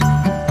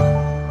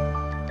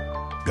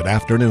Good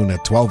afternoon.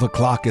 At 12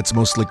 o'clock, it's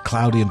mostly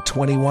cloudy and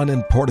 21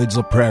 in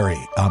Portage-la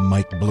Prairie. I'm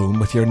Mike Bloom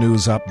with your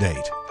news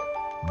update.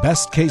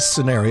 Best case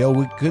scenario,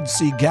 we could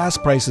see gas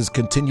prices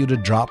continue to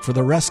drop for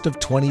the rest of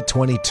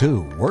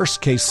 2022.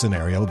 Worst case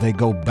scenario, they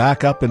go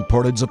back up in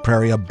Portage-la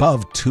Prairie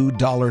above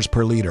 $2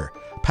 per liter.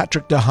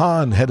 Patrick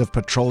DeHaan, head of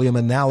petroleum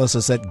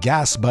analysis at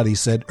GasBuddy,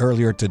 said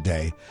earlier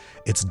today,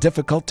 it's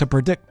difficult to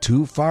predict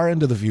too far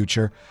into the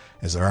future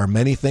as there are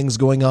many things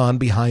going on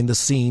behind the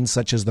scenes,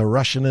 such as the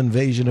Russian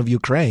invasion of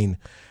Ukraine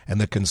and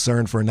the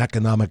concern for an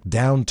economic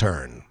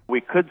downturn.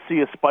 We could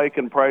see a spike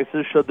in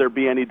prices should there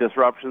be any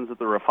disruptions at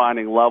the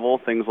refining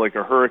level. Things like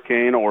a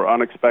hurricane or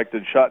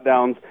unexpected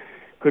shutdowns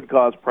could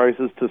cause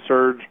prices to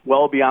surge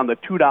well beyond the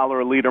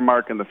 $2 a liter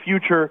mark in the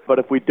future. But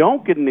if we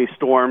don't get any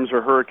storms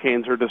or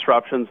hurricanes or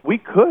disruptions, we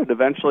could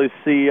eventually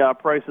see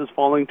prices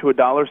falling to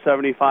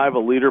 $1.75 a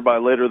liter by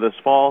later this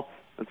fall.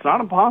 It's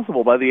not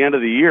impossible. By the end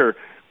of the year,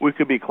 we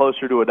could be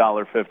closer to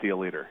 $1.50 a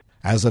liter.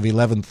 As of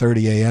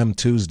 11:30 a.m.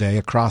 Tuesday,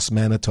 across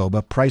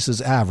Manitoba,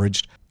 prices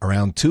averaged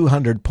around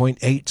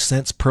 200.8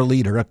 cents per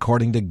liter,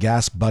 according to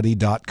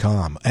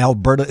GasBuddy.com.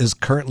 Alberta is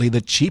currently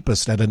the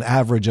cheapest at an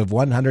average of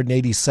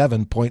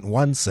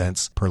 187.1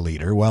 cents per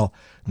liter, while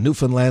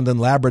Newfoundland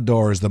and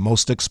Labrador is the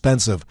most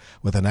expensive,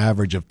 with an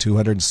average of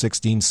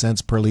 216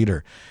 cents per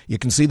liter. You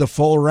can see the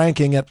full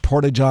ranking at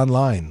Portage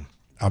Online.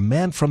 A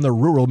man from the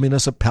rural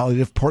municipality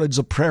of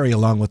Portage-la Prairie,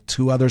 along with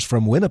two others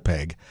from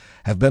Winnipeg,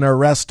 have been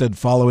arrested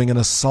following an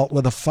assault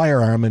with a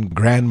firearm in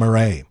Grand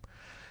Marais.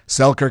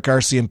 Selkirk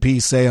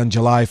RCMP say on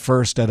July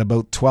 1st at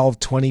about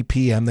 12:20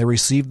 p.m. they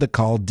received the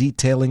call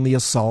detailing the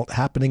assault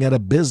happening at a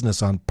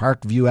business on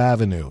Parkview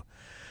Avenue.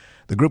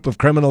 The group of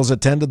criminals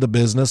attended the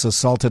business,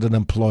 assaulted an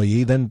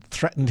employee, then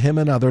threatened him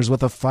and others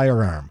with a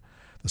firearm.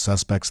 The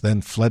suspects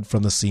then fled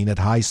from the scene at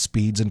high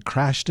speeds and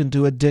crashed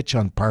into a ditch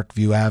on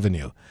Parkview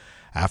Avenue.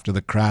 After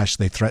the crash,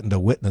 they threatened a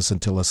witness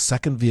until a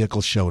second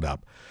vehicle showed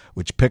up,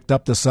 which picked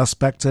up the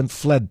suspects and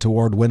fled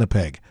toward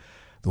Winnipeg.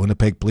 The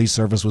Winnipeg Police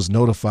Service was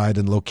notified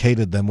and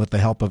located them with the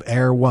help of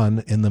Air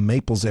One in the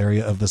Maples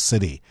area of the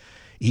city.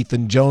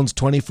 Ethan Jones,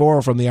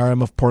 24, from the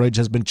RM of Portage,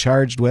 has been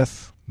charged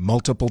with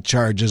multiple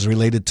charges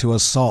related to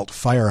assault,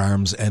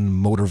 firearms, and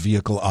motor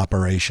vehicle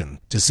operation.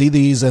 To see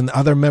these and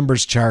other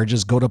members'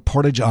 charges, go to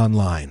Portage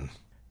Online.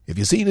 If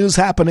you see news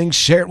happening,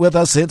 share it with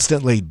us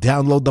instantly.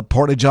 Download the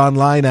Portage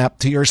Online app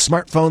to your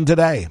smartphone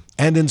today.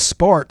 And in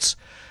sports,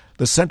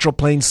 the Central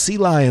Plains Sea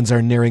Lions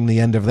are nearing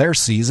the end of their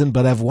season,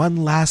 but have one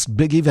last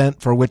big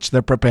event for which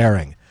they're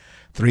preparing.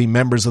 3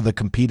 members of the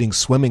competing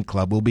swimming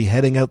club will be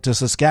heading out to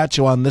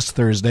Saskatchewan this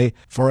Thursday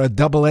for a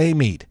AA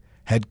meet.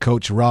 Head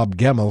coach Rob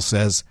Gemmell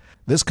says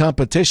this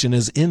competition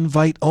is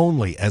invite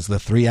only, as the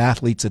 3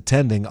 athletes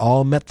attending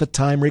all met the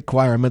time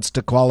requirements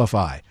to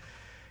qualify.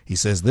 He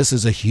says this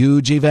is a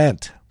huge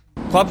event.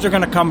 Clubs are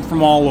going to come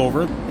from all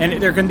over,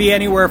 and there can be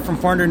anywhere from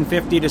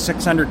 450 to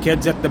 600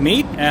 kids at the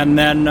meet, and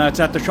then it's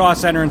at the Shaw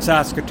Centre in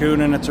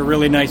Saskatoon, and it's a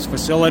really nice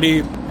facility,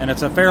 and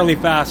it's a fairly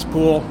fast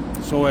pool,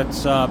 so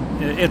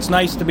it's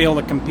nice to be able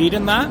to compete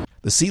in that.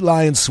 The Sea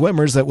Lions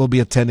swimmers that will be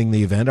attending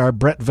the event are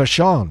Brett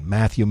Vachon,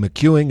 Matthew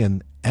McEwing,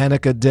 and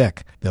Annika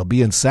Dick. They'll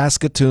be in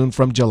Saskatoon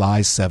from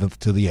July 7th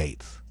to the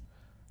 8th.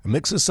 A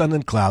mix of sun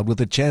and cloud with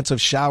a chance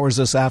of showers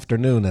this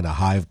afternoon and a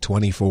high of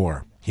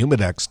 24.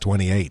 Humidex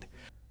 28.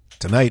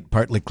 Tonight,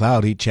 partly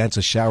cloudy. Chance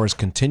of showers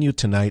continue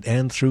tonight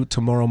and through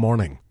tomorrow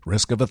morning.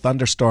 Risk of a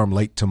thunderstorm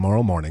late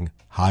tomorrow morning.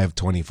 High of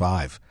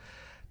 25.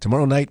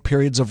 Tomorrow night,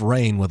 periods of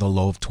rain with a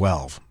low of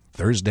 12.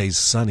 Thursday's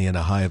sunny and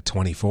a high of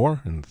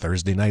 24. And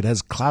Thursday night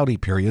has cloudy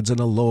periods and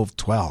a low of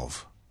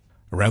 12.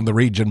 Around the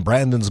region,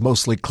 Brandon's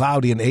mostly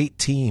cloudy and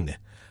 18.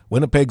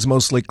 Winnipeg's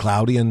mostly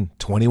cloudy and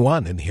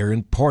 21. And here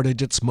in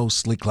Portage, it's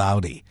mostly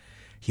cloudy.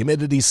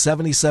 Humidity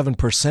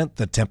 77%.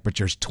 The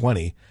temperature's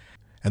 20.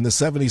 And the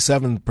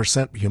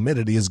 77%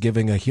 humidity is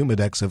giving a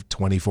humidex of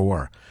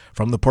 24.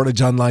 From the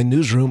Portage Online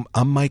newsroom,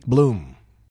 I'm Mike Bloom.